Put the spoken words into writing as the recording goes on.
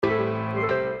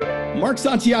Mark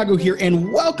Santiago here,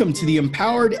 and welcome to the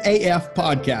Empowered AF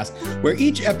podcast, where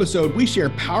each episode we share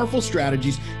powerful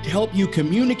strategies to help you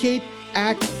communicate,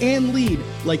 act, and lead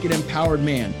like an empowered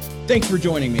man. Thanks for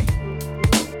joining me.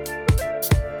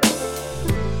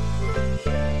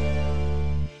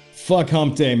 Fuck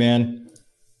hump day, man.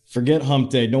 Forget hump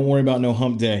day. Don't worry about no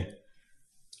hump day.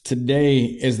 Today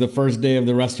is the first day of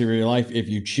the rest of your life if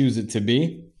you choose it to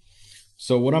be.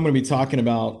 So what I'm going to be talking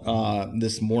about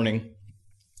this morning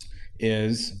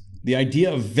is the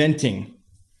idea of venting.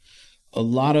 A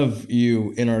lot of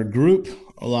you in our group,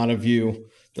 a lot of you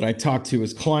that I talk to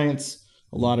as clients,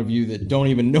 a lot of you that don't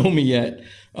even know me yet,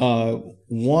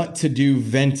 want to do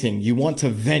venting. You want to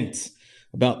vent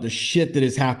about the shit that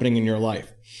is happening in your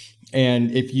life. And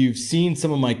if you've seen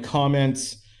some of my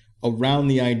comments around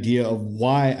the idea of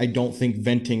why I don't think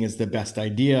venting is the best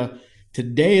idea,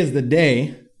 today is the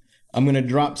day I'm going to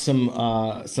drop some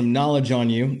knowledge on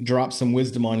you, drop some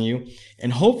wisdom on you,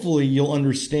 and hopefully you'll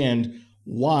understand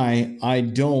why I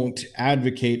don't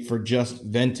advocate for just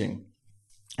venting.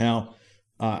 Now,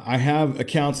 I have a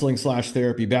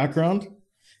counseling/therapy background,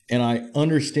 and I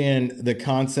understand the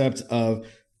concept of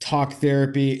talk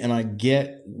therapy, and I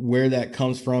get where that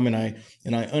comes from, and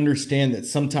I understand that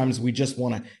sometimes we just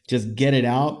want to just get it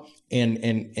out and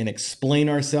explain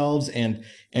ourselves and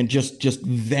just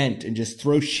vent and just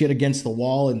throw shit against the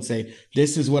wall and say,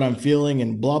 this is what I'm feeling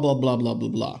and blah, blah, blah, blah,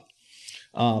 blah,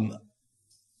 blah.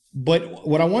 But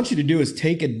what I want you to do is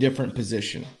take a different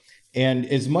position. And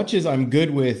as much as I'm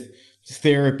good with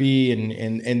therapy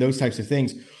and those types of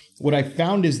things, what I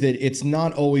found is that it's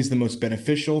not always the most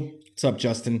beneficial. What's up,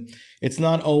 Justin? It's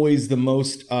not always the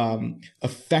most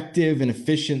effective and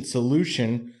efficient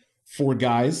solution for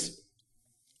guys,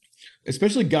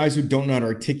 especially guys who don't know how to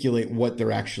articulate what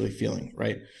they're actually feeling,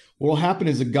 right? What will happen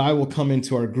is a guy will come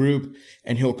into our group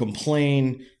and he'll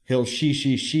complain, he'll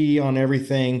she on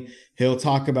everything. He'll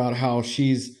talk about how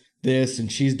she's this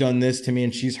and she's done this to me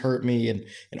and she's hurt me and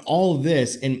all of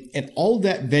this and all of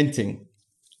that venting.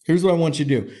 Here's what I want you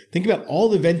to do. Think about all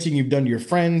the venting you've done to your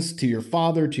friends, to your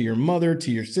father, to your mother,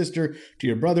 to your sister, to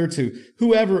your brother, to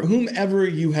whomever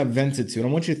you have vented to. And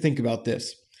I want you to think about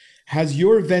this. Has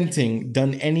your venting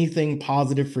done anything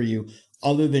positive for you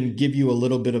other than give you a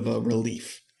little bit of a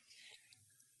relief?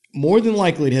 More than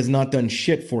likely, it has not done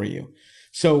shit for you.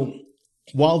 So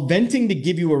while venting to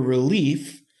give you a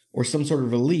relief or some sort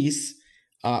of release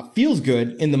feels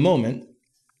good in the moment,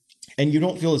 and you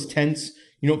don't feel as tense,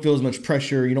 you don't feel as much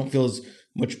pressure, you don't feel as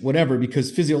much whatever,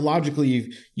 because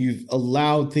physiologically you've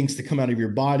allowed things to come out of your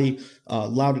body,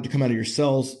 allowed it to come out of your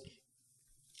cells.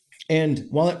 And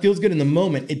while it feels good in the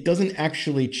moment, it doesn't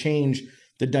actually change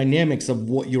the dynamics of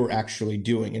what you're actually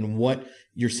doing and what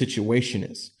your situation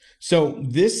is. So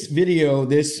this video,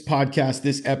 this podcast,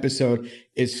 this episode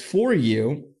is for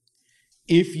you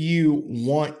if you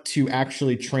want to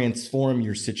actually transform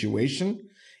your situation,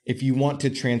 if you want to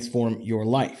transform your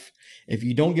life. If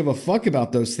you don't give a fuck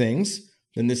about those things,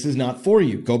 then this is not for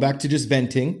you. Go back to just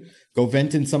venting. Go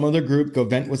vent in some other group. Go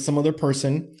vent with some other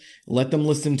person. Let them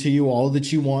listen to you all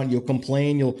that you want. You'll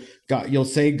complain. You'll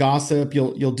say gossip.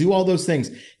 You'll do all those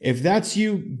things. If that's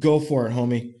you, go for it,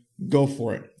 homie. Go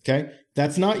for it. Okay. If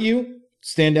that's not you,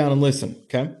 stand down and listen.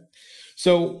 Okay.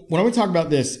 So what I'm going to talk about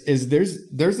this is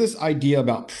there's this idea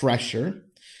about pressure,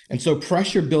 and so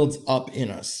pressure builds up in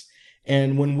us.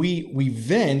 And when we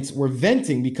vent, we're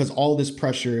venting because all this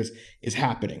pressure is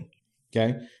happening.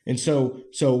 Okay. And so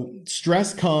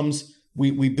stress comes,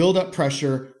 we build up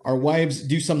pressure. Our wives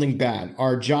do something bad.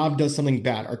 Our job does something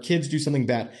bad. Our kids do something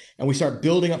bad. And we start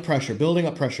building up pressure, building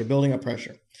up pressure, building up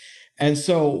pressure. And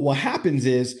so what happens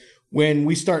is when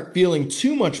we start feeling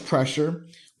too much pressure,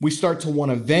 we start to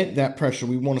want to vent that pressure.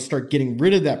 We want to start getting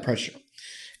rid of that pressure.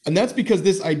 And that's because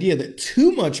this idea that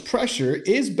too much pressure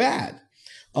is bad.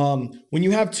 When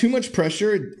you have too much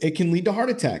pressure, it can lead to heart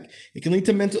attack. It can lead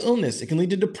to mental illness. It can lead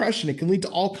to depression. It can lead to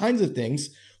all kinds of things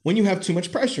when you have too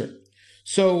much pressure.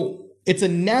 So it's a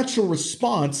natural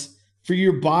response for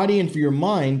your body and for your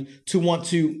mind to want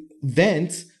to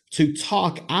vent, to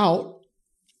talk out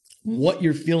what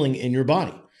you're feeling in your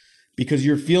body, because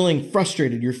you're feeling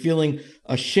frustrated. You're feeling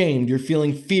ashamed. You're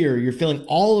feeling fear. You're feeling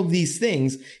all of these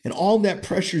things, and all that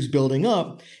pressure is building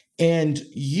up, and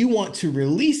you want to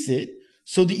release it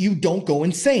so that you don't go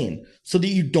insane, so that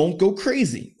you don't go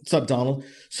crazy. What's up, Donald?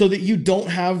 So that you don't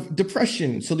have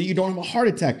depression, so that you don't have a heart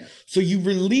attack. So you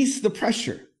release the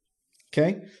pressure,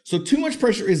 okay? So too much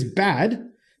pressure is bad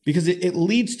because it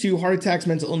leads to heart attacks,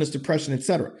 mental illness, depression,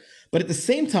 etc. But at the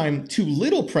same time, too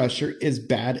little pressure is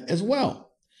bad as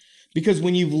well. Because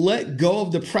when you've let go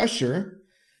of the pressure,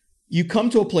 you come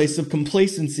to a place of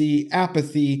complacency,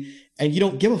 apathy, and you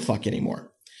don't give a fuck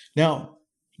anymore. Now,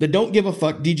 the don't give a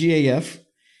fuck, DGAF,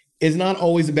 is not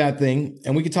always a bad thing.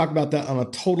 And we could talk about that on a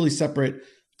totally separate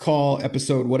call,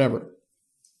 episode, whatever.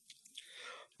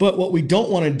 But what we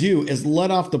don't want to do is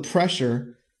let off the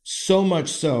pressure so much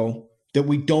so that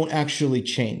we don't actually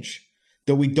change,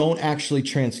 that we don't actually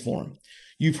transform.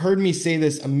 You've heard me say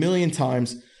this a million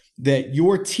times, that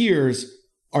your tears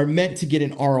are meant to get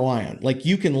an ROI on. Like,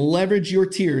 you can leverage your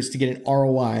tears to get an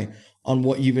ROI on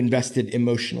what you've invested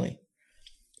emotionally.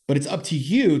 But it's up to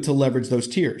you to leverage those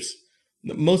tears.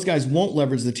 Most guys won't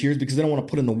leverage the tears because they don't want to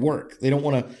put in the work. They don't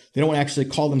want to actually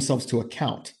call themselves to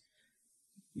account.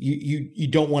 You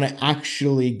don't want to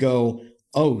actually go,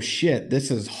 oh shit, this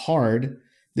is hard.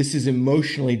 This is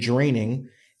emotionally draining.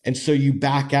 And so you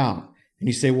back out and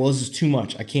you say, well, this is too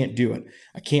much. I can't do it.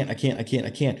 I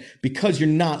can't. Because you're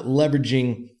not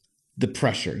leveraging the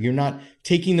pressure. You're not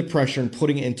taking the pressure and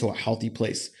putting it into a healthy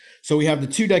place. So we have the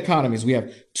two dichotomies. We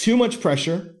have too much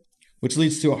pressure, which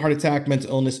leads to a heart attack, mental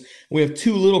illness. We have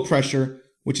too little pressure,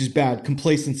 which is bad,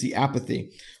 complacency,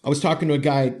 apathy. I was talking to a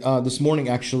guy this morning,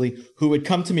 actually, who had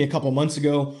come to me a couple months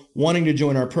ago wanting to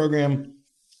join our program,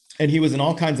 and he was in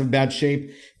all kinds of bad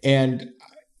shape. And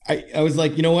I was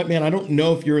like, you know what, man, I don't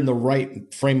know if you're in the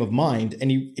right frame of mind.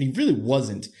 And he really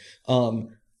wasn't.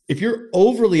 If you're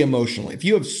overly emotional, if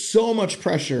you have so much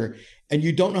pressure and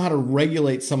you don't know how to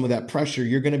regulate some of that pressure,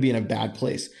 you're going to be in a bad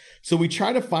place. So we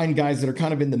try to find guys that are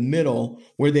kind of in the middle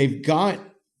where they've got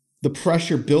the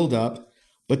pressure build up,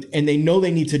 and they know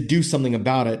they need to do something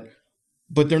about it,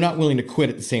 but they're not willing to quit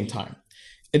at the same time.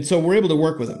 And so we're able to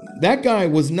work with him. That guy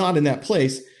was not in that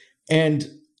place.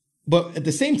 But at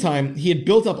the same time, he had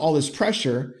built up all this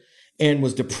pressure and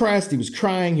was depressed. He was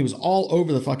crying. He was all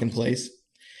over the fucking place.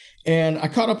 And I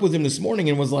caught up with him this morning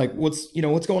and was like, what's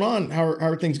going on? How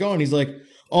are things going? He's like,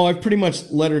 oh, I've pretty much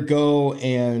let her go.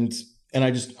 And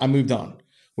I moved on,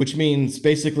 which means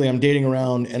basically I'm dating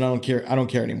around and I don't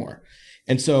care anymore.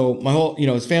 And so my whole,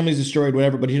 his family's destroyed,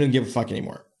 whatever, but he doesn't give a fuck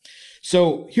anymore.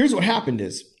 So here's what happened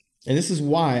is, and this is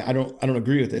why I don't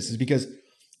agree with this, is because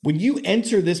when you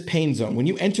enter this pain zone, when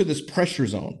you enter this pressure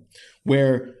zone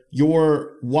where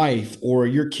your wife or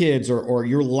your kids or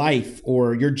your life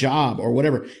or your job or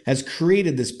whatever has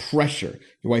created this pressure,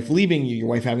 your wife leaving you, your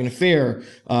wife having an affair,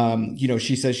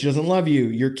 she says she doesn't love you,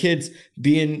 your kids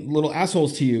being little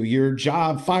assholes to you, your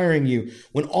job firing you.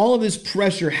 When all of this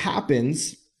pressure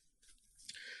happens,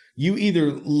 you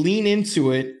either lean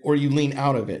into it or you lean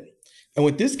out of it. And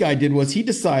what this guy did was he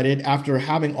decided, after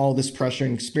having all this pressure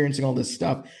and experiencing all this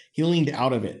stuff, he leaned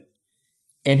out of it.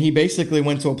 And he basically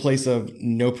went to a place of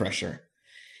no pressure.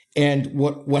 And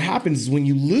what happens is when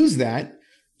you lose that,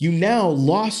 you now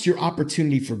lost your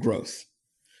opportunity for growth.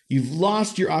 You've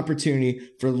lost your opportunity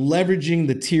for leveraging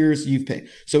the tears you've paid.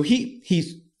 So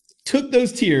he took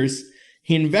those tears,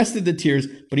 he invested the tears,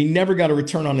 but he never got a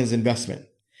return on his investment.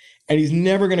 And he's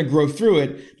never going to grow through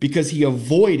it because he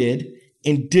avoided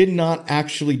and did not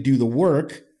actually do the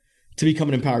work to become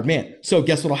an empowered man. So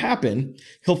guess what'll happen?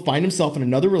 He'll find himself in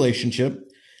another relationship.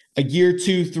 A year,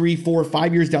 2, 3, 4,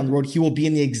 5 years down the road, he will be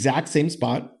in the exact same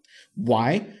spot.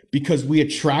 Why? Because we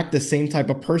attract the same type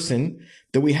of person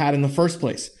that we had in the first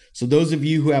place. So those of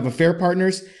you who have affair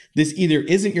partners, this either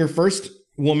isn't your first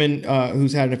woman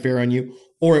who's had an affair on you,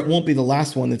 or it won't be the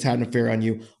last one that's had an affair on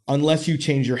you unless you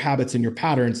change your habits and your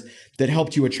patterns that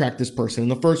helped you attract this person in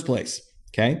the first place,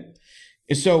 okay?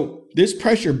 And so this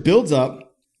pressure builds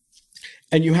up,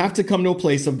 and you have to come to a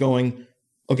place of going,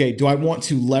 okay, do I want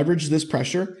to leverage this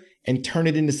pressure and turn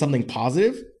it into something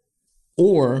positive,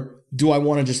 or do I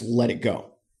want to just let it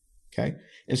go? Okay.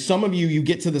 And some of you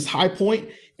get to this high point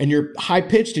and you're high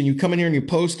pitched and you come in here and you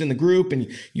post in the group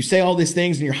and you say all these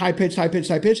things and you're high pitched.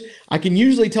 I can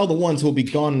usually tell the ones who will be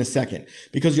gone in a second,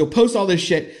 because you'll post all this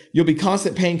shit. You'll be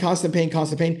constant pain.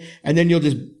 And then you'll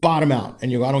just bottom out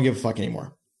and you'll go, I don't give a fuck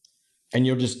anymore. And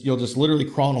you'll just literally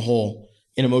crawl in a hole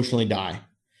and emotionally die.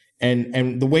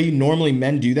 And the way normally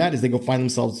men do that is they go find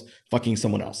themselves fucking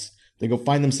someone else. They go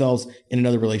find themselves in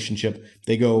another relationship.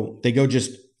 They go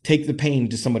just take the pain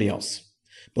to somebody else.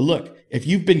 But look, if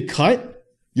you've been cut,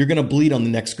 you're going to bleed on the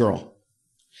next girl.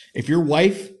 If your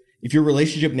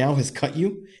relationship now has cut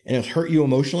you and has hurt you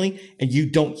emotionally and you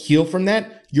don't heal from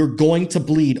that, you're going to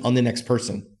bleed on the next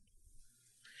person.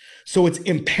 So it's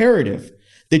imperative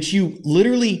that you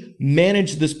literally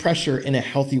manage this pressure in a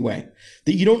healthy way,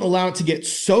 that you don't allow it to get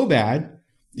so bad.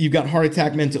 You've got heart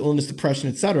attack, mental illness, depression,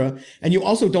 etc. And you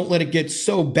also don't let it get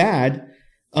so bad,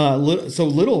 so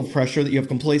little of pressure that you have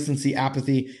complacency,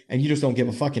 apathy, and you just don't give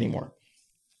a fuck anymore.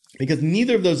 Because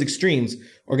neither of those extremes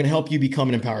are going to help you become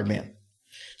an empowered man.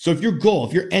 So if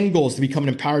your end goal is to become an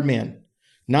empowered man,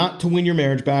 not to win your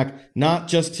marriage back, not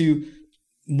just to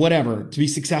whatever, to be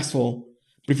successful.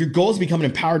 But if your goal is to become an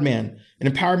empowered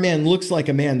man looks like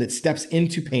a man that steps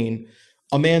into pain,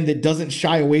 a man that doesn't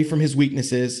shy away from his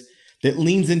weaknesses, that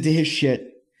leans into his shit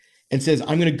and says,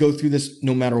 I'm going to go through this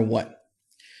no matter what.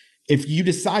 If you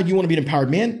decide you want to be an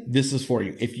empowered man, this is for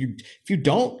you. If you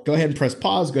don't, go ahead and press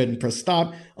pause, go ahead and press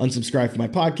stop, unsubscribe from my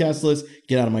podcast list,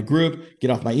 get out of my group, get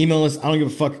off my email list. I don't give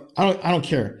a fuck. I don't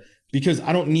care, because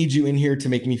I don't need you in here to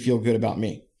make me feel good about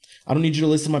me. I don't need you to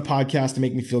listen to my podcast to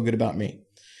make me feel good about me.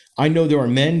 I know there are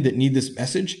men that need this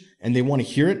message and they want to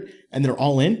hear it and they're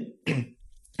all in.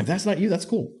 If that's not you, that's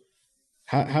cool.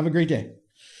 Have a great day.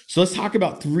 So let's talk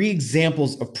about 3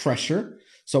 examples of pressure.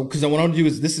 So, because what I want to do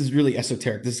is, this is really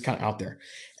esoteric. This is kind of out there.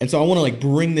 And so I want to like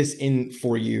bring this in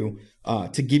for you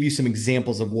to give you some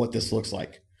examples of what this looks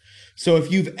like. So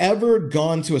if you've ever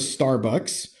gone to a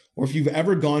Starbucks or if you've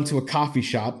ever gone to a coffee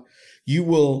shop, you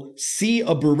will see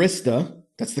a barista,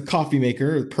 that's the coffee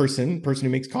maker, person who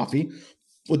makes coffee,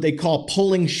 what they call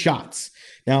pulling shots.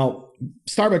 Now,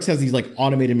 Starbucks has these like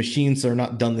automated machines, so they're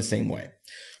not done the same way.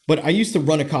 But I used to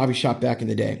run a coffee shop back in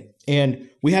the day, and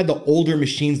we had the older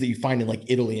machines that you find in like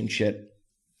Italy and shit.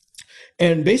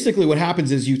 And basically what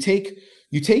happens is you take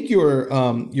your I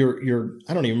don't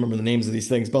even remember the names of these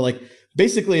things, but like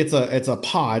basically it's a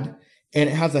pod and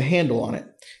it has a handle on it.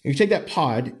 And you take that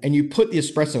pod and you put the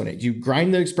espresso in it. You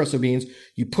grind the espresso beans,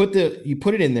 you put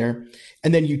it in there,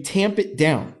 and then you tamp it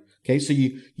down. Okay, so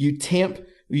you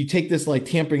take this like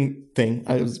tamping thing.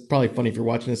 It was probably funny if you're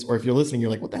watching this, or if you're listening,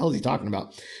 you're like, what the hell is he talking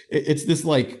about? It's this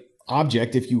like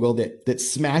object, if you will, that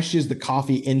smashes the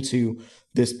coffee into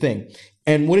this thing.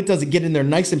 And what it does, it get in there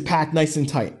nice and packed, nice and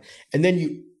tight. And then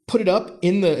you put it up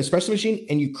in the espresso machine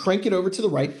and you crank it over to the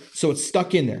right so it's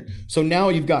stuck in there. So now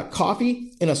you've got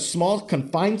coffee in a small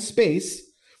confined space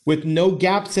with no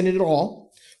gaps in it at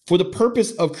all, for the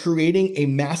purpose of creating a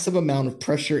massive amount of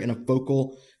pressure in a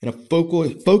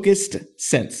focused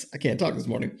sense. I can't talk this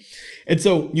morning. And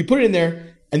so you put it in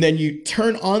there and then you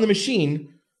turn on the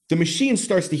machine. The machine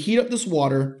starts to heat up this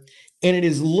water and it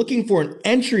is looking for an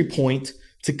entry point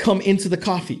to come into the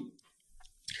coffee.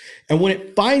 And when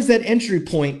it finds that entry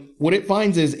point, what it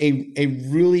finds is a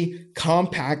really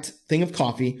compact thing of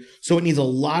coffee. So it needs a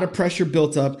lot of pressure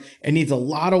built up. It needs a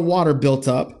lot of water built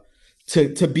up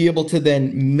to be able to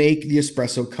then make the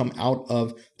espresso come out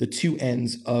of the 2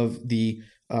 ends of the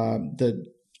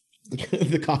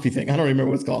coffee thing. I don't remember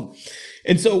what it's called.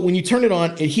 And so when you turn it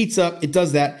on, it heats up, it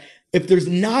does that. If there's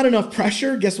not enough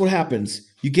pressure, guess what happens?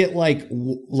 You get like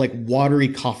watery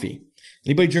coffee.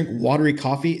 Anybody drink watery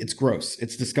coffee? It's gross.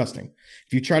 It's disgusting.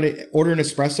 If you try to order an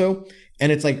espresso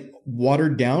and it's like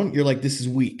watered down, you're like, this is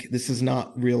weak. This is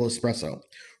not real espresso.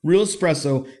 Real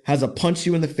espresso has a punch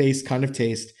you in the face kind of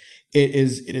taste. It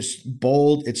is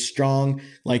bold. It's strong.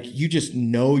 Like you just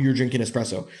know you're drinking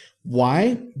espresso.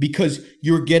 Why? Because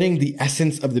you're getting the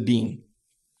essence of the bean.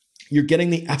 You're getting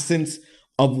the essence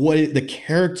of the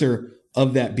character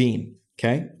of that bean.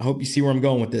 Okay. I hope you see where I'm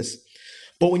going with this.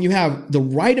 But when you have the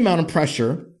right amount of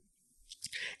pressure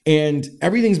and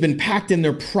everything's been packed in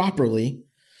there properly,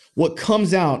 what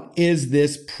comes out is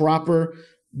this proper,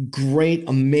 great,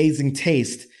 amazing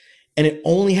taste. And it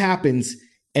only happens,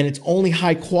 and it's only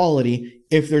high quality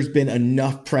if there's been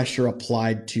enough pressure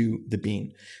applied to the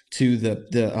bean, to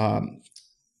the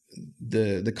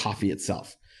coffee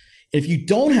itself. If you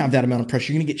don't have that amount of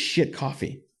pressure, you're going to get shit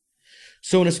coffee.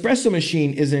 So an espresso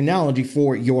machine is an analogy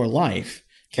for your life.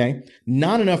 Okay.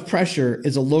 Not enough pressure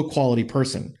is a low quality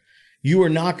person. You are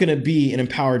not going to be an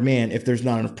empowered man if there's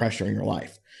not enough pressure in your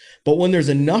life. But when there's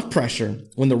enough pressure,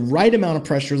 when the right amount of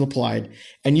pressure is applied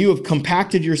and you have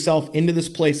compacted yourself into this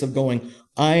place of going,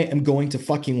 I am going to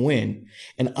fucking win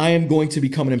and I am going to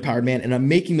become an empowered man, and I'm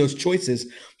making those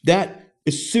choices, that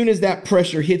as soon as that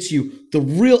pressure hits you, the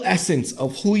real essence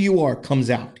of who you are comes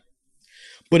out.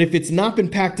 But if it's not been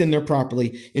packed in there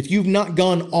properly, if you've not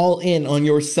gone all in on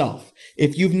yourself,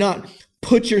 if you've not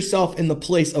put yourself in the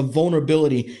place of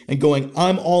vulnerability and going,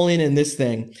 I'm all in this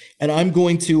thing, and I'm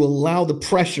going to allow the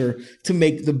pressure to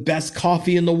make the best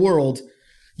coffee in the world,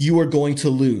 you are going to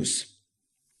lose.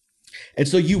 And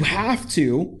so you have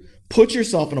to put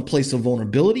yourself in a place of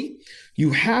vulnerability.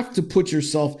 You have to put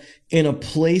yourself in a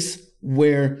place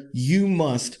where you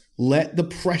must let the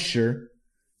pressure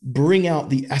bring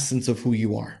out the essence of who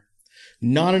you are.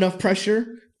 Not enough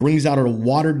pressure brings out a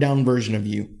watered down version of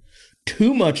you.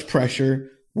 Too much pressure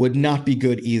would not be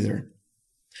good either.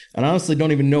 And I honestly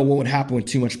don't even know what would happen with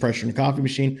too much pressure in a coffee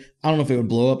machine. I don't know if it would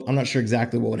blow up. I'm not sure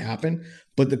exactly what would happen,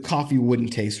 but the coffee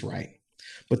wouldn't taste right.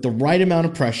 But the right amount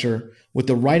of pressure with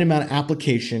the right amount of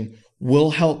application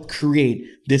will help create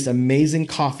this amazing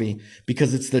coffee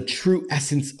because it's the true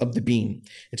essence of the bean.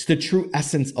 It's the true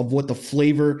essence of what the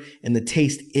flavor and the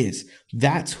taste is.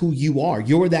 That's who you are.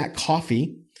 You're that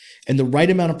coffee, and the right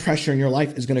amount of pressure in your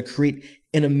life is going to create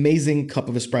an amazing cup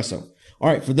of espresso. All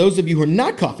right, for those of you who are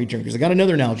not coffee drinkers, I got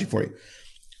another analogy for you.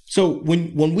 So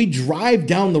when we drive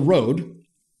down the road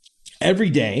every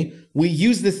day, we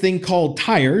use this thing called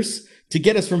tires to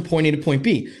get us from point A to point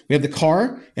B. We have the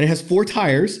car and it has 4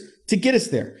 tires to get us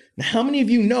there. Now, how many of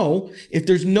you know if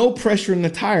there's no pressure in the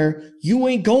tire, you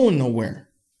ain't going nowhere?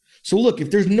 So look,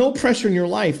 if there's no pressure in your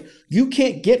life, you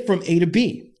can't get from A to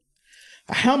B.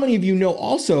 How many of you know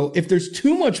also if there's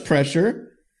too much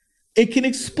pressure, it can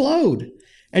explode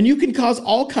and you can cause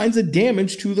all kinds of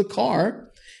damage to the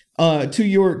car, to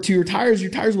your tires.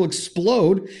 Your tires will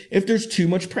explode if there's too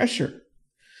much pressure.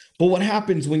 But what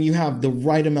happens when you have the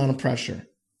right amount of pressure?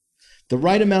 The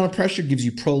right amount of pressure gives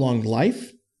you prolonged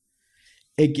life.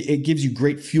 It gives you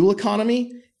great fuel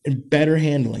economy and better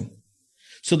handling.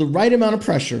 So the right amount of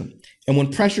pressure, and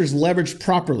when pressure is leveraged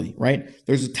properly, right?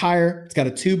 There's a tire, it's got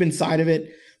a tube inside of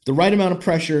it. The right amount of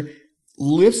pressure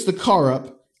lifts the car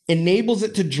up, enables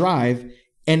it to drive,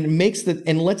 and lets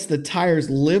the tires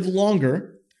live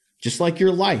longer, just like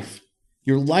your life.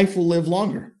 Your life will live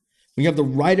longer. When you have the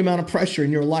right amount of pressure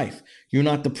in your life, you're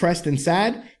not depressed and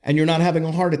sad, and you're not having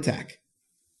a heart attack.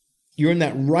 You're in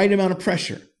that right amount of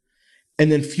pressure.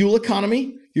 And then fuel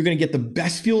economy, you're going to get the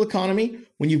best fuel economy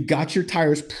when you've got your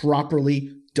tires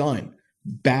properly done.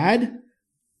 Bad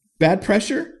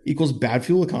pressure equals bad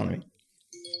fuel economy.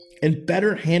 And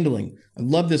better handling. I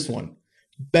love this one.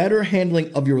 Better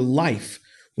handling of your life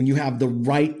when you have the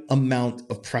right amount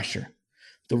of pressure.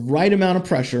 The right amount of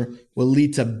pressure will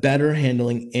lead to better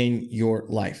handling in your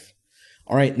life.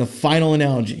 All right, and the final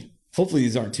analogy. Hopefully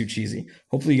these aren't too cheesy.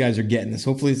 Hopefully you guys are getting this.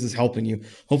 Hopefully this is helping you.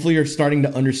 Hopefully you're starting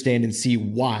to understand and see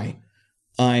why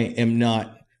I'm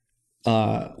not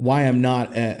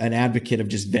an advocate of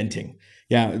just venting.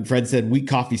 Yeah, Fred said weak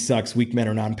coffee sucks. Weak men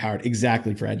are not empowered.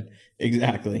 Exactly, Fred.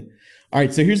 Exactly. All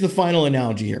right, so here's the final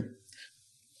analogy here.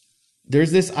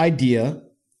 There's this idea,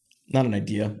 not an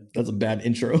idea. That's a bad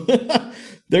intro.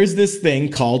 There's this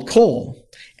thing called coal.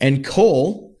 And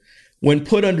coal, when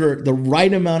put under the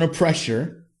right amount of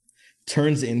pressure,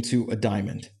 turns into a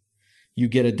diamond. You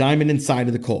get a diamond inside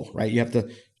of the coal, right? You have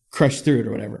to crush through it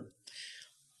or whatever.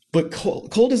 But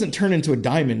coal doesn't turn into a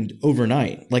diamond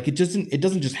overnight. Like it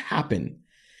doesn't just happen.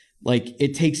 Like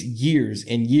it takes years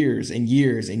and years and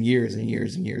years and years and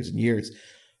years and years and years.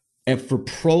 And for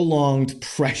prolonged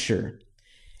pressure.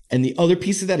 And the other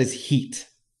piece of that is heat.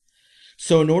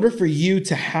 So in order for you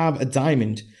to have a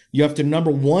diamond, you have to,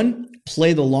 number one,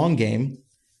 play the long game.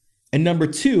 And number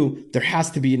two, there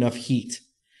has to be enough heat,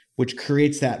 which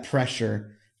creates that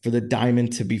pressure for the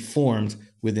diamond to be formed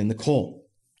within the coal.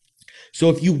 So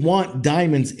if you want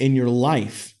diamonds in your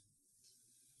life,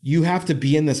 you have to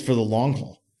be in this for the long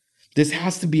haul. This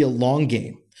has to be a long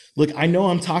game. Look, I know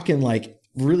I'm talking like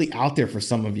really out there for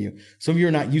some of you. Some of you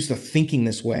are not used to thinking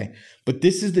this way, but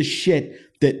this is the shit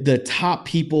that the top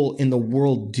people in the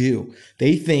world do.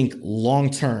 They think long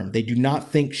term. They do not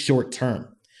think short term.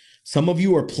 Some of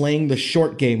you are playing the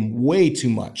short game way too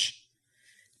much,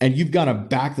 and you've got to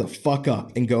back the fuck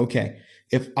up and go, okay,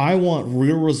 if I want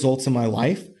real results in my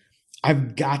life,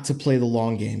 I've got to play the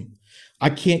long game.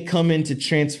 I can't come into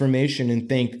transformation and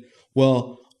think,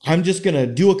 well, I'm just going to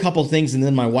do a couple things and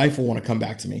then my wife will want to come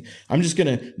back to me. I'm just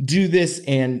going to do this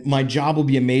and my job will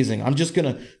be amazing. I'm just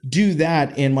going to do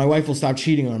that and my wife will stop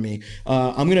cheating on me.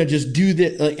 I'm going to just do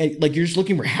this. Like you're just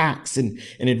looking for hacks and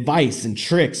advice and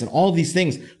tricks and all these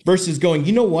things versus going,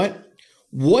 you know what?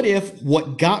 What if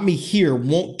what got me here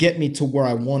won't get me to where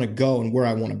I want to go and where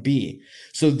I want to be?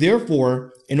 So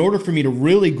therefore, in order for me to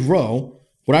really grow,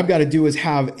 what I've got to do is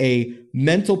have a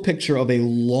mental picture of a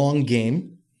long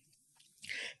game.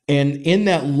 And in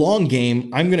that long game,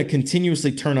 I'm going to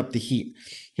continuously turn up the heat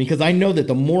because I know that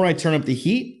the more I turn up the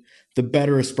heat, the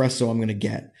better espresso I'm going to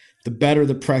get, the better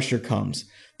the pressure comes.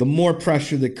 The more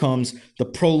pressure that comes, the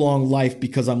prolonged life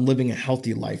because I'm living a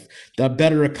healthy life, the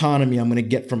better economy I'm going to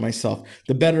get for myself,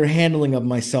 the better handling of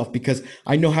myself because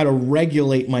I know how to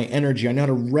regulate my energy. I know how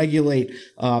to regulate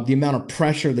the amount of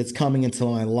pressure that's coming into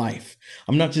my life.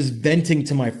 I'm not just venting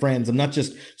to my friends. I'm not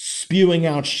just spewing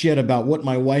out shit about what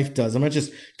my wife does. I'm not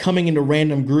just coming into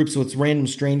random groups with random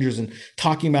strangers and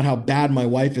talking about how bad my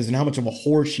wife is and how much of a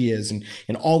whore she is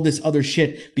and all this other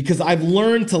shit because I've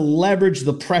learned to leverage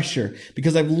the pressure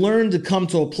because I've learned to come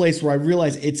to a place where I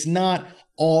realize it's not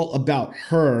all about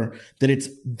her, that it's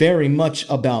very much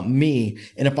about me.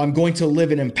 And if I'm going to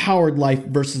live an empowered life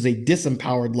versus a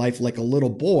disempowered life like a little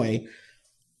boy,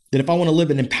 that if I want to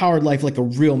live an empowered life like a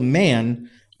real man,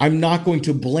 I'm not going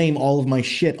to blame all of my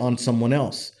shit on someone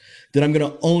else. That I'm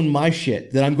going to own my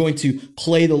shit, that I'm going to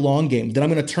play the long game, that I'm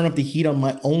going to turn up the heat on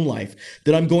my own life,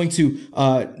 that I'm going to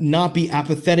not be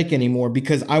apathetic anymore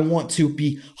because I want to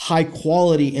be high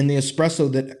quality in the espresso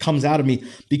that comes out of me,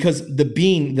 because the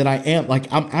being that I am,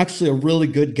 like, I'm actually a really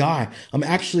good guy. I'm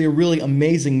actually a really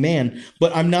amazing man,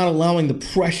 but I'm not allowing the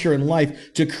pressure in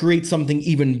life to create something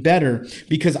even better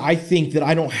because I think that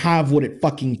I don't have what it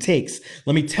fucking takes.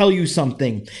 Let me tell you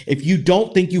something. If you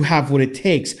don't think you have what it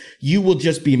takes, you will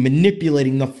just be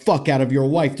manipulating the fuck out of your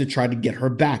wife to try to get her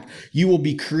back. You will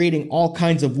be creating all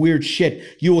kinds of weird shit.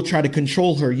 You will try to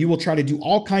control her. You will try to do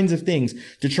all kinds of things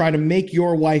to try to make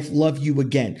your wife love you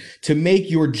again, to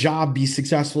make your job be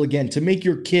successful again, to make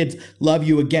your kids love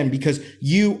you again, because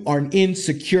you are an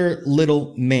insecure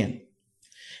little man.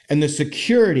 And the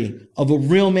security of a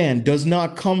real man does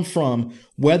not come from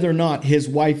whether or not his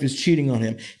wife is cheating on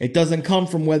him. It doesn't come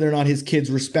from whether or not his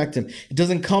kids respect him. It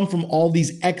doesn't come from all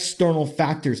these external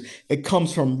factors. It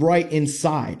comes from right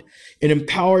inside. An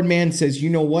empowered man says, you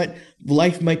know what?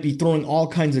 Life might be throwing all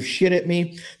kinds of shit at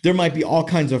me. There might be all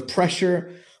kinds of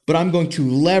pressure, but I'm going to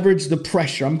leverage the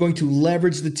pressure. I'm going to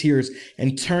leverage the tears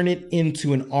and turn it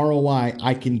into an ROI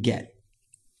I can get.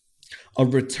 A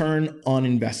return on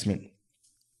investment.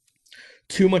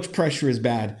 Too much pressure is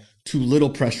bad. Too little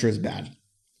pressure is bad.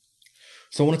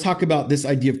 So I want to talk about this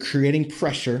idea of creating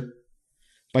pressure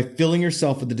by filling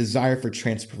yourself with the desire for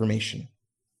transformation.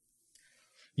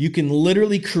 You can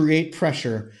literally create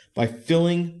pressure by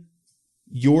filling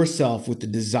yourself with the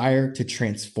desire to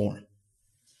transform.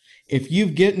 If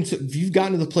you've gotten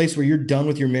to the place where you're done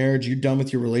with your marriage, you're done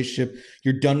with your relationship,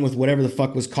 you're done with whatever the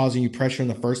fuck was causing you pressure in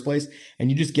the first place, and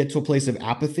you just get to a place of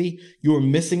apathy, you are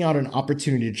missing out on an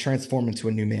opportunity to transform into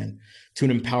a new man, to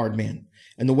an empowered man.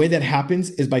 And the way that happens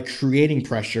is by creating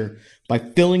pressure, by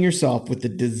filling yourself with the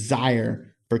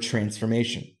desire for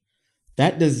transformation.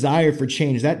 That desire for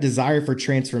change, that desire for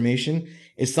transformation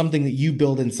is something that you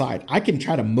build inside. I can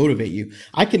try to motivate you.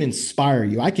 I can inspire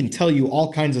you. I can tell you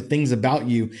all kinds of things about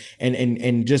you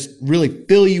and just really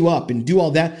fill you up and do all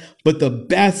that. But the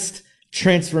best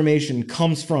transformation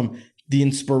comes from the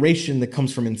inspiration that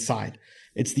comes from inside.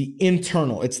 It's the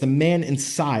internal. It's the man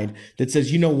inside that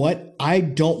says, you know what? I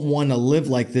don't want to live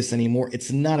like this anymore.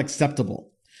 It's not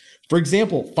acceptable. For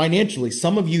example, financially,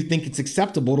 some of you think it's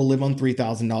acceptable to live on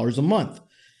 $3,000 a month.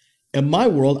 In my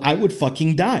world, I would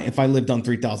fucking die if I lived on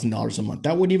 $3,000 a month.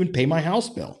 That wouldn't even pay my house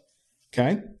bill.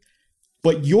 Okay?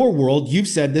 But your world, you've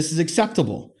said this is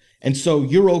acceptable. And so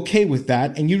you're okay with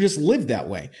that and you just live that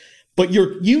way. But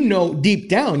you know deep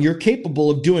down you're capable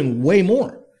of doing way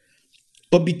more.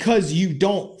 But because you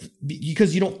don't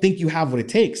think you have what it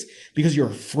takes, because you're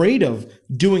afraid of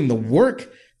doing the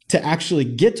work to actually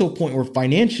get to a point where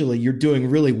financially you're doing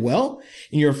really well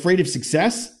and you're afraid of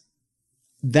success,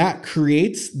 that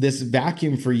creates this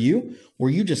vacuum for you where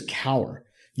you just cower.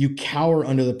 You cower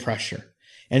under the pressure.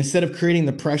 And instead of creating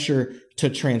the pressure to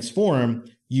transform,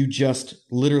 you just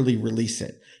literally release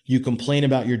it. You complain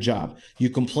about your job. You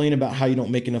complain about how you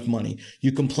don't make enough money.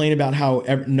 You complain about how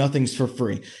nothing's for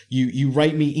free. You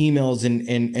write me emails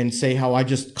and say how I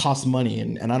just cost money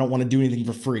and I don't want to do anything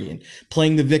for free, and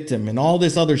playing the victim and all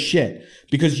this other shit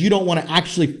because you don't want to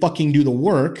actually fucking do the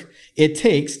work it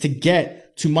takes to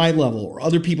get to my level or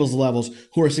other people's levels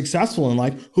who are successful in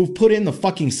life, who've put in the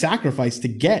fucking sacrifice to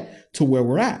get to where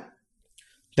we're at.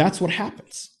 That's what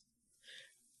happens.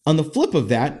 On the flip of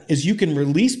that is you can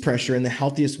release pressure in the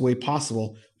healthiest way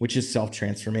possible, which is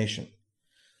self-transformation.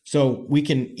 So we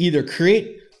can either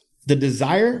create the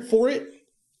desire for it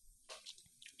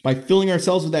by filling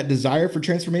ourselves with that desire for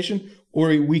transformation,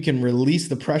 or we can release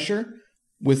the pressure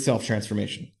with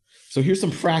self-transformation. So here's some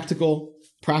practical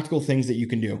things that you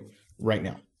can do right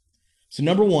now. So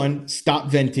number one, stop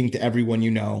venting to everyone you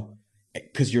know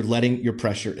because you're letting your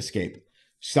pressure escape.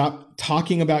 Stop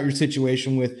talking about your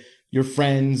situation with your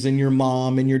friends and your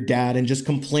mom and your dad and just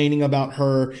complaining about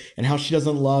her and how she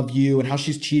doesn't love you and how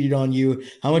she's cheated on you,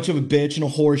 how much of a bitch and a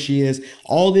whore she is.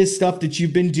 All this stuff that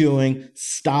you've been doing,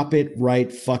 stop it right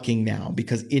fucking now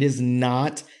because it is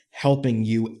not helping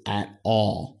you at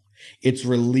all. It's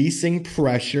releasing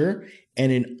pressure in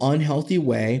an unhealthy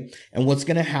way. And what's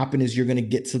going to happen is you're going to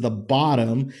get to the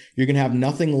bottom. You're going to have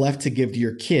nothing left to give to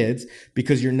your kids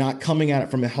because you're not coming at it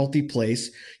from a healthy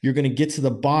place. You're going to get to the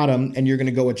bottom and you're going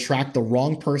to go attract the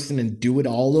wrong person and do it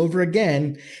all over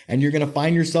again. And you're going to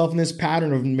find yourself in this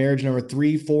pattern of marriage number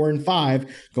 3, 4, and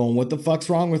 5 going, what the fuck's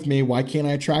wrong with me? Why can't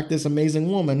I attract this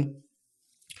amazing woman?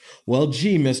 Well,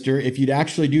 gee, mister, if you'd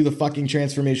actually do the fucking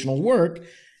transformational work,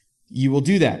 you will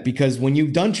do that, because when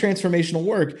you've done transformational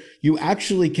work, you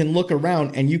actually can look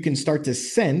around and you can start to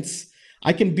sense.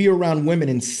 I can be around women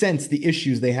and sense the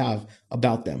issues they have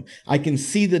about them. I can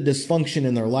see the dysfunction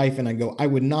in their life and I go, I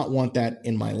would not want that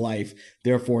in my life.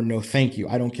 Therefore, no, thank you.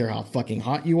 I don't care how fucking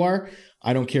hot you are.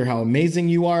 I don't care how amazing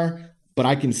you are, but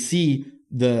I can see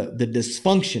the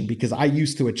dysfunction because I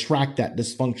used to attract that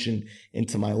dysfunction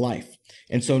into my life.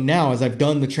 And so now, as I've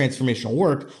done the transformational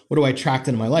work, what do I attract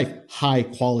into my life? High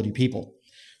quality people,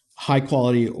 high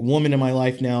quality woman in my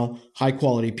life now, high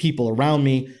quality people around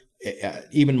me,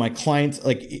 even my clients,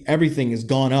 like everything has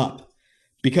gone up.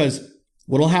 Because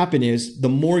what'll happen is the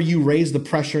more you raise the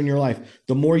pressure in your life,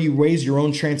 the more you raise your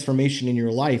own transformation in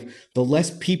your life, the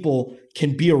less people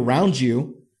can be around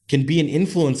you, can be an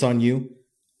influence on you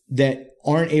that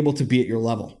aren't able to be at your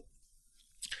level.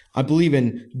 I believe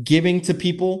in giving to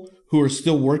people who are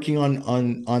still working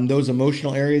on those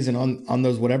emotional areas and on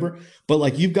those whatever, but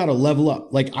like you've got to level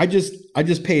up. Like I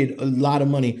just paid a lot of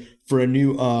money for a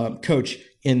new coach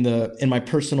in my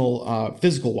personal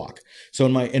physical walk. So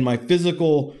in my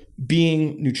physical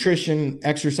being, nutrition,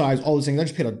 exercise, all those things, I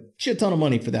just paid a shit ton of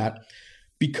money for that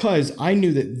because I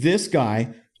knew that this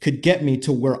guy could get me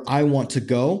to where I want to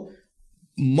go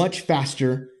much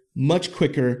faster, much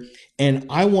quicker, and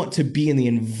I want to be in the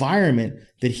environment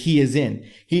that he is in.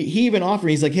 He even offered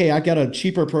me, he's like, hey, I got a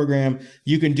cheaper program.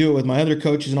 You can do it with my other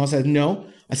coaches. And I said, no.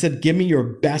 I said, give me your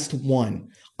best one.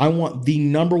 I want the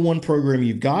number one program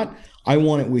you've got. I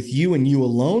want it with you and you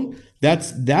alone.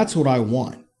 That's what I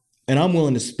want. And I'm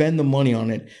willing to spend the money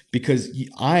on it because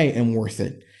I am worth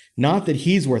it. Not that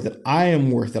he's worth it. I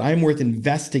am worth it. I am worth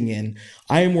investing in.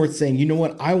 I am worth saying, you know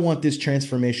what? I want this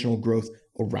transformational growth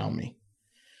around me.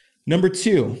 Number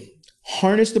 2,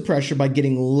 harness the pressure by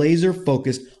getting laser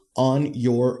focused on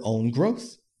your own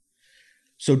growth.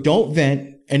 So don't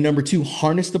vent. And number 2,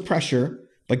 harness the pressure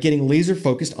by getting laser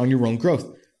focused on your own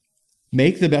growth.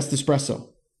 Make the best espresso.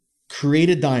 Create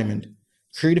a diamond.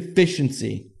 Create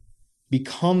efficiency.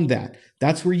 Become that.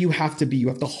 That's where you have to be. You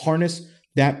have to harness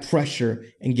that pressure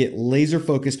and get laser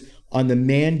focused on the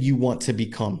man you want to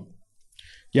become.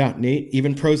 Yeah, Nate,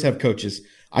 even pros have coaches.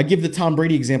 I give the Tom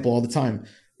Brady example all the time.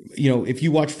 You know, if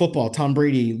you watch football, Tom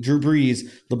Brady, Drew Brees,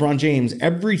 LeBron James,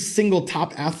 every single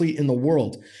top athlete in the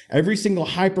world, every single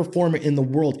high performer in the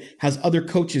world has other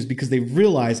coaches because they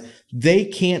realize they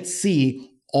can't see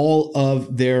all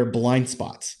of their blind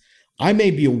spots. I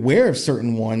may be aware of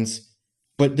certain ones,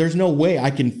 but there's no way I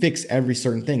can fix every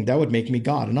certain thing. That would make me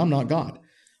God, and I'm not God.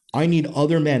 I need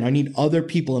other men. I need other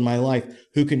people in my life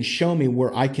who can show me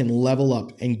where I can level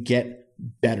up and get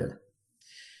better.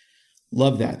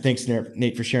 Love that. Thanks,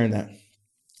 Nate, for sharing that.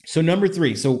 So number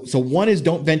 3, so 1 is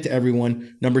don't vent to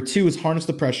everyone. Number 2 is harness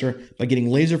the pressure by getting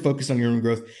laser focused on your own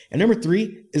growth. And number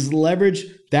 3 is leverage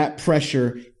that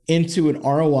pressure into an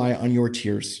ROI on your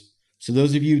tears. So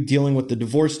those of you dealing with the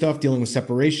divorce stuff, dealing with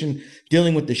separation,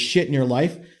 dealing with the shit in your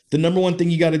life, the number one thing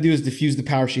you got to do is diffuse the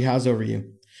power she has over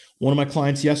you. One of my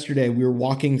clients yesterday, we were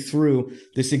walking through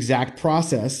this exact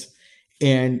process,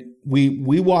 and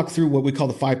we walk through what we call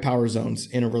the 5 power zones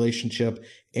in a relationship,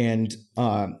 and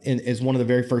is one of the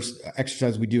very first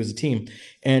exercises we do as a team.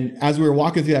 And as we were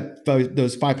walking through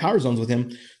those 5 power zones with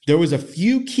him, there was a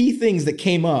few key things that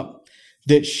came up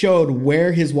that showed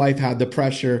where his wife had the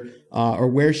pressure, or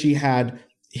where she had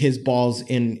his balls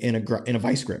in a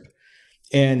vice grip.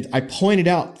 And I pointed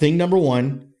out thing number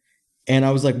 1, and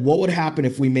I was like, what would happen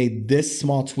if we made this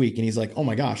small tweak? And he's like, oh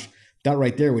my gosh, that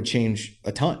right there would change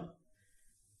a ton.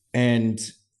 And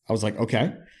I was like,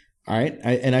 okay, all right.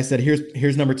 And I said,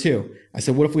 here's number 2. I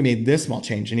said, what if we made this small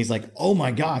change? And he's like, oh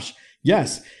my gosh,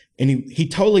 yes. And he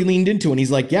totally leaned into it. And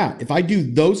he's like, yeah, if I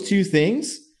do those 2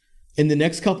 things in the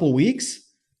next couple of weeks,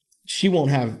 she won't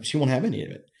have any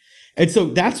of it. And so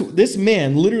that's this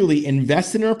man literally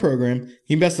invested in our program.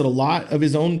 He invested a lot of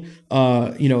his own,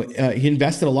 he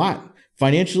invested a lot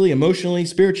financially, emotionally,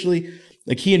 spiritually.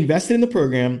 Like he invested in the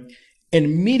program, and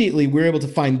immediately we were able to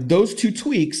find those 2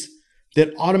 tweaks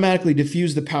that automatically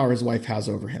diffuse the power his wife has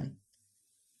over him.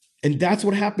 And that's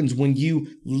what happens when you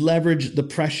leverage the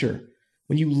pressure.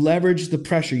 When you leverage the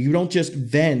pressure, you don't just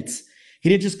vent. He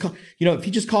didn't just call, if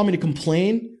he just called me to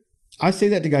complain, I say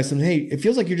that to guys sometimes, hey, it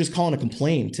feels like you're just calling to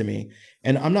complain to me.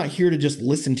 And I'm not here to just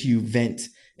listen to you vent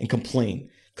and complain,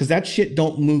 because that shit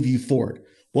don't move you forward.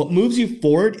 What moves you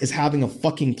forward is having a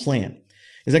fucking plan.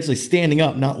 Is actually standing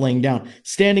up, not laying down.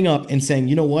 Standing up and saying,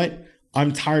 you know what?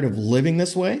 I'm tired of living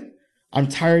this way. I'm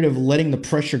tired of letting the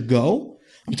pressure go.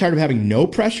 I'm tired of having no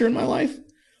pressure in my life.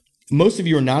 Most of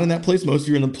you are not in that place. Most of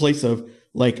you are in the place of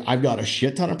like, I've got a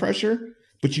shit ton of pressure,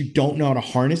 but you don't know how to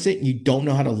harness it. And you don't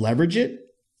know how to leverage it.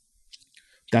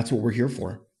 That's what we're here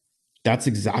for. That's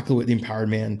exactly what the Empowered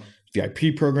Man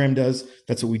VIP program does.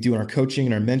 That's what we do in our coaching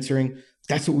and our mentoring.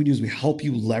 That's what we do is we help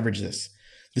you leverage this.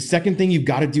 The second thing you've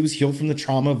got to do is heal from the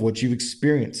trauma of what you've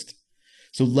experienced.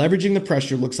 So leveraging the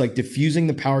pressure looks like diffusing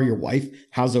the power your wife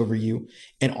has over you,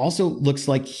 and also looks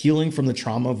like healing from the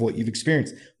trauma of what you've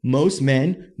experienced. Most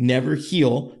men never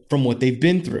heal from what they've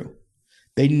been through.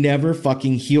 They never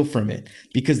fucking heal from it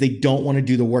because they don't want to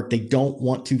do the work. They don't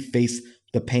want to face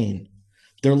the pain.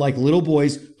 They're like little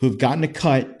boys who've gotten a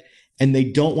cut and they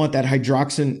don't want that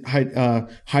hydrogen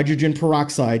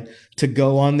peroxide to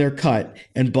go on their cut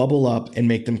and bubble up and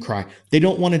make them cry. They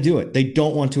don't want to do it. They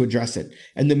don't want to address it.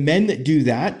 And the men that do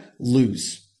that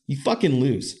lose. You fucking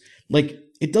lose. Like,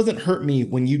 it doesn't hurt me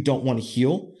when you don't want to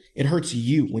heal. It hurts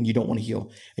you when you don't want to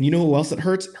heal. And you know who else it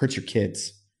hurts? It hurts your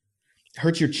kids. It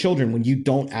hurts your children when you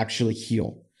don't actually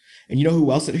heal. And you know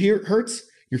who else it hurts?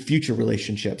 Your future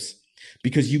relationships.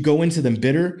 Because you go into them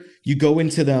bitter, you go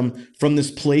into them from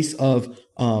this place of,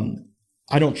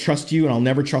 I don't trust you and I'll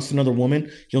never trust another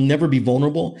woman. You'll never be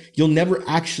vulnerable. You'll never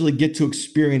actually get to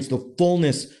experience the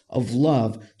fullness of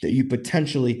love that you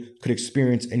potentially could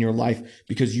experience in your life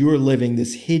because you are living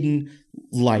this hidden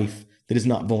life that is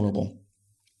not vulnerable.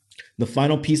 The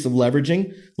final piece of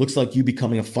leveraging looks like you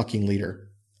becoming a fucking leader.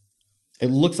 It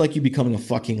looks like you becoming a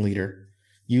fucking leader.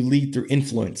 You lead through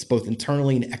influence, both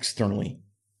internally and externally.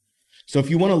 So if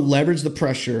you want to leverage the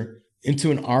pressure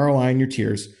into an ROI in your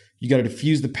tears, you got to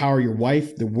diffuse the power your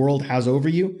wife, the world has over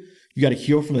you. You got to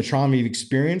heal from the trauma you've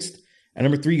experienced. And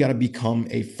number 3, you got to become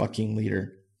a fucking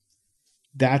leader.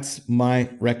 That's my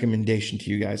recommendation to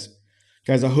you guys.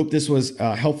 Guys, I hope this was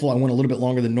helpful. I went a little bit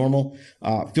longer than normal.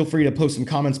 Feel free to post some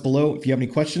comments below if you have any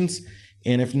questions.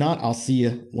 And if not, I'll see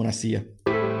you when I see you.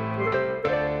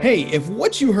 Hey, if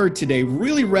what you heard today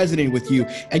really resonated with you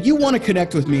and you want to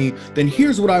connect with me, then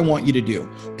here's what I want you to do.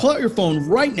 Pull out your phone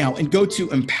right now and go to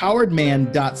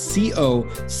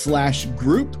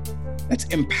empoweredman.co/group. That's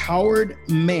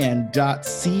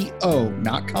empoweredman.co,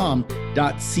 not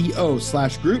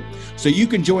com.co/group. So you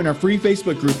can join our free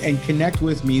Facebook group and connect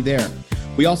with me there.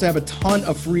 We also have a ton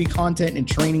of free content and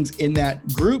trainings in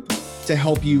that group to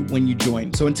help you when you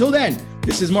join. So until then,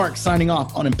 this is Mark signing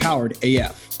off on Empowered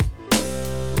AF.